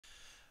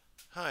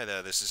Hi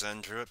there, this is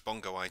Andrew at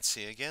Bongo IT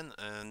again,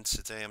 and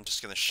today I'm just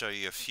going to show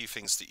you a few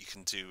things that you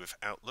can do with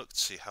Outlook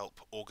to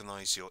help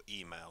organize your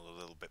email a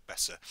little bit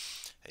better.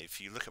 If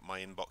you look at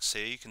my inbox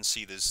here, you can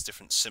see there's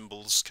different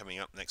symbols coming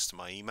up next to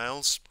my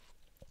emails,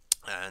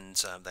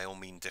 and they all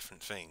mean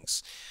different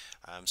things.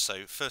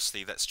 So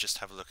firstly, let's just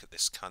have a look at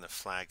this kind of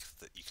flag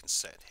that you can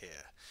set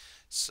here.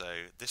 So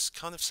this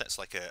kind of sets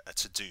like a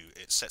to-do.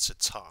 It sets a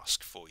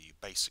task for you,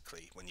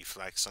 basically, when you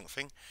flag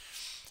something,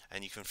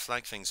 and you can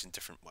flag things in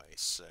different ways.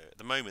 So at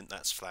the moment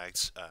that's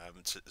flagged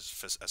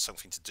as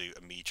something to do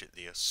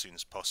immediately as soon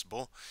as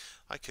possible.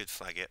 I could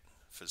flag it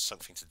for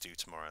something to do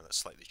tomorrow. That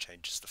slightly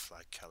changes the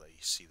flag color.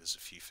 You see there's a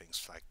few things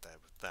flagged there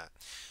with that.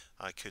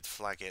 I could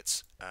flag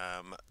it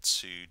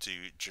to do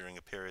during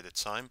a period of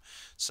time.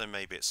 So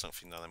maybe it's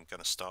something that I'm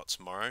going to start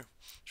tomorrow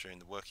during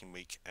the working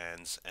week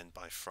and end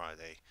by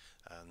Friday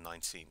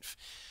 19th.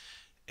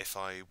 If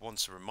I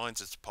want a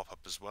reminder to pop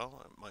up as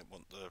well, I might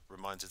want the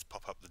reminder to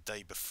pop up the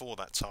day before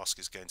that task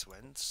is going to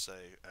end, so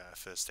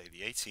Thursday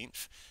the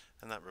 18th,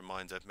 and that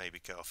reminder maybe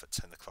go off at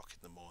 10 o'clock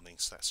in the morning,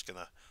 so that's going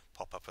to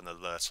pop up an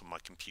alert on my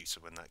computer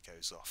when that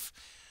goes off.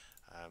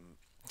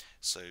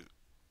 So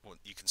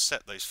you can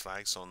set those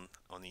flags on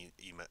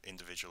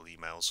individual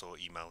emails or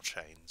email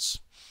chains.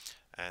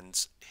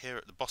 And here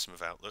at the bottom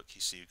of Outlook,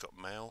 you see you've got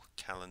Mail,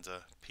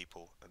 Calendar,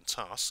 People, and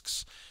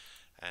Tasks.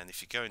 And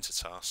if you go into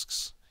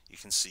Tasks, you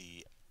can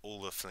see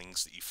all the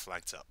things that you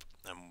flagged up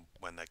and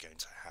when they're going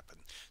to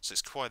happen. So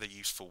it's quite a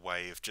useful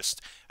way of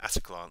just at a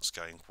glance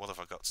going, what have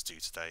I got to do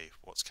today?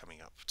 What's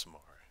coming up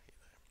tomorrow?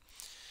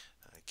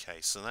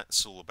 Okay, so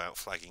that's all about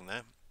flagging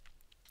there.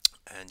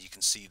 And you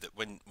can see that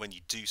when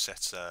you do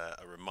set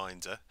a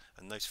reminder,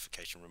 a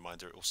notification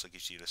reminder, it also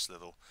gives you this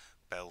little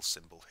bell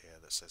symbol here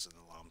that says an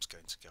alarm's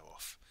going to go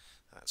off.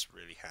 That's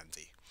really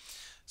handy.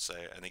 So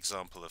an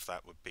example of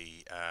that would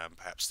be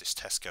perhaps this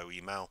Tesco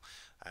email,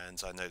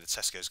 and I know the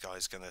Tesco's guy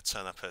is going to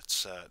turn up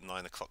at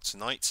 9 o'clock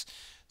tonight,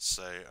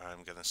 so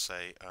I'm going to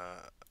say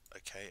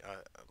okay,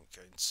 I'm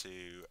going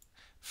to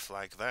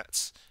flag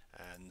that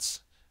and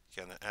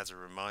going to add a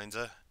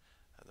reminder,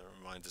 and the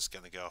reminder's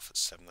going to go off at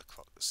 7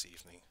 o'clock this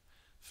evening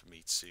for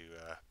me to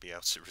be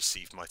able to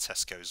receive my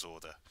Tesco's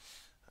order.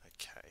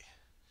 Okay,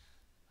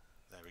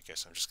 there we go.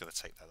 So I'm just going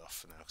to take that off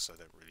for now because I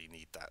don't really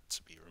need that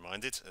to be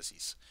reminded, as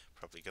he's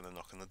probably going to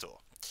knock on the door.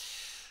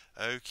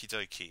 Okie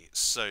dokie.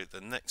 So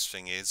the next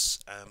thing is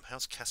how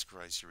to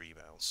categorize your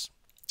emails.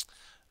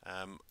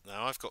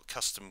 Now I've got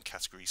custom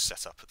categories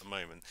set up at the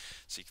moment,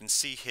 so you can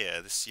see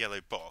here this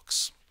yellow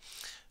box,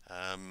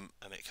 and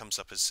it comes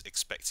up as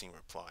expecting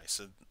reply.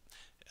 So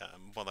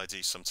what I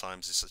do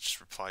sometimes is I just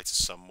reply to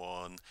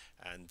someone,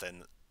 and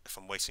then if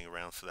I'm waiting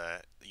around for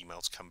their email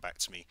to come back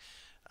to me,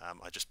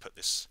 I just put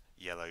this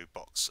yellow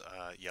box,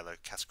 yellow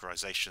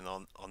categorization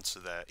onto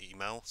their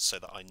email so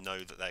that I know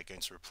that they're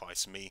going to reply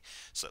to me,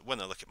 so that when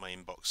I look at my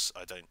inbox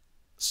I don't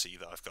see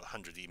that I've got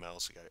 100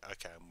 emails and go,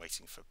 okay, I'm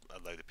waiting for a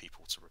load of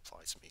people to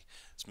reply to me.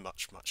 It's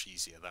much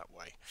easier that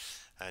way.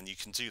 And you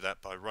can do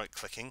that by right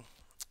clicking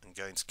and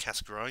going to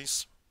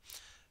categorize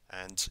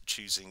and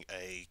choosing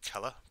a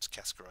color to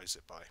categorize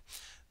it by.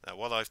 Now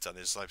what I've done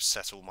is I've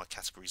set all my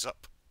categories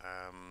up,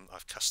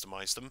 I've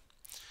customized them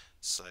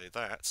so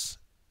that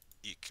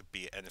it could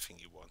be anything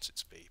you want it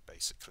to be,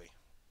 basically.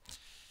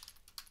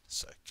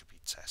 So it could be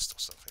test or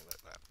something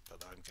like that,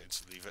 but I'm going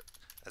to leave it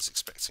as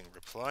expecting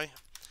reply.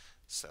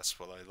 So that's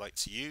what I like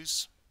to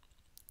use,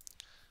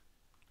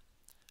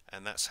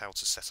 and that's how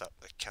to set up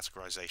the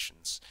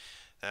categorizations.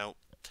 Now,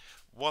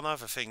 one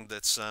other thing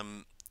that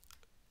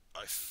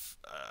I've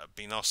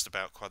been asked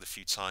about quite a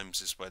few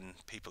times is when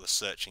people are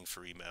searching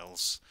for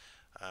emails.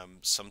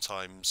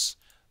 Sometimes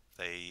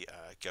they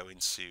go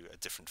into a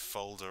different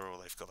folder, or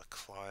they've got a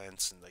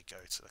client and they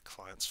go to the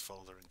client's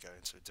folder and go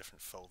into a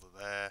different folder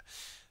there.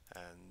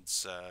 And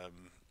if I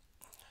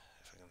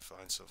can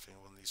find something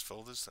in one of these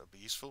folders, that would be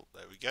useful.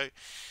 There we go.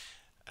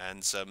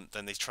 And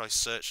then they try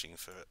searching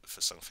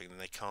for something and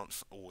they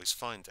can't always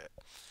find it.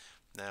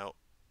 Now,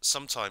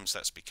 sometimes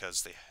that's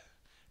because they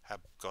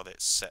have got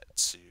it set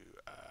to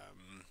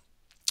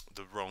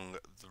the wrong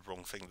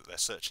thing that they're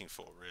searching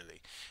for,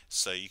 really.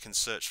 So you can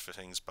search for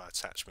things by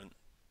attachment,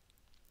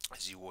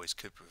 as you always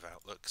could with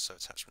Outlook. So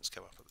attachments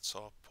go up at the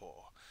top,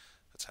 or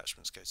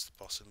attachments go to the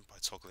bottom by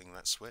toggling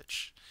that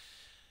switch.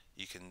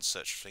 You can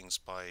search for things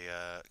by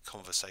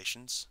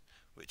conversations,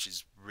 which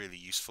is really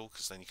useful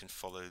because then you can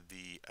follow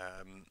the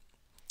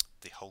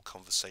whole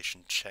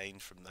conversation chain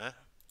from there.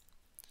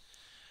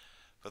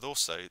 But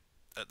also,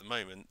 at the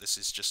moment, this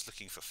is just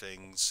looking for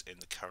things in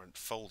the current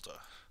folder.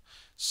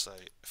 So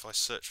if I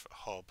search for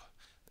hob,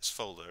 this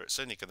folder, it's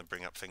only going to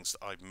bring up things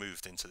that I've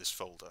moved into this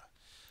folder.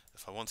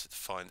 If I wanted to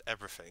find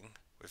everything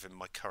within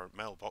my current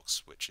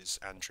mailbox, which is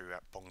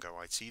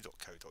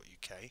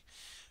andrew@bongoit.co.uk,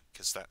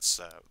 because that's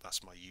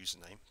my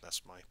username,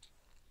 that's my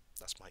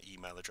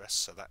email address,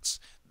 so that's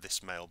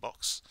this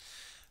mailbox,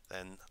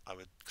 then I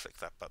would click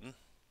that button.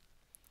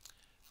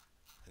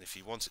 And if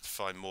you wanted to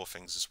find more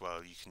things as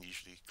well, you can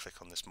usually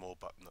click on this more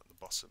button at the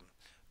bottom,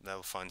 and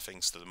they'll find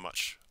things that are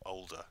much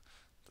older,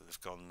 that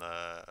have gone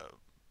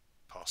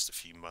past a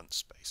few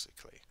months,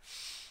 basically.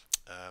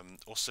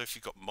 Also, if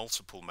you've got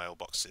multiple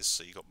mailboxes,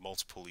 so you've got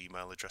multiple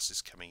email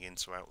addresses coming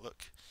into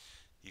Outlook,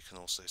 you can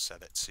also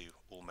set it to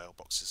all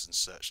mailboxes and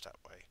search that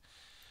way.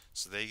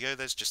 So there you go,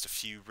 there's just a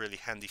few really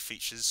handy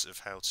features of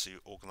how to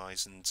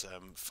organise and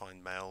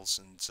find mails,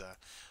 and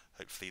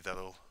hopefully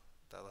that'll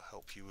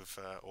help you with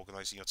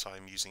organising your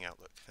time using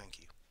Outlook. Thank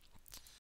you.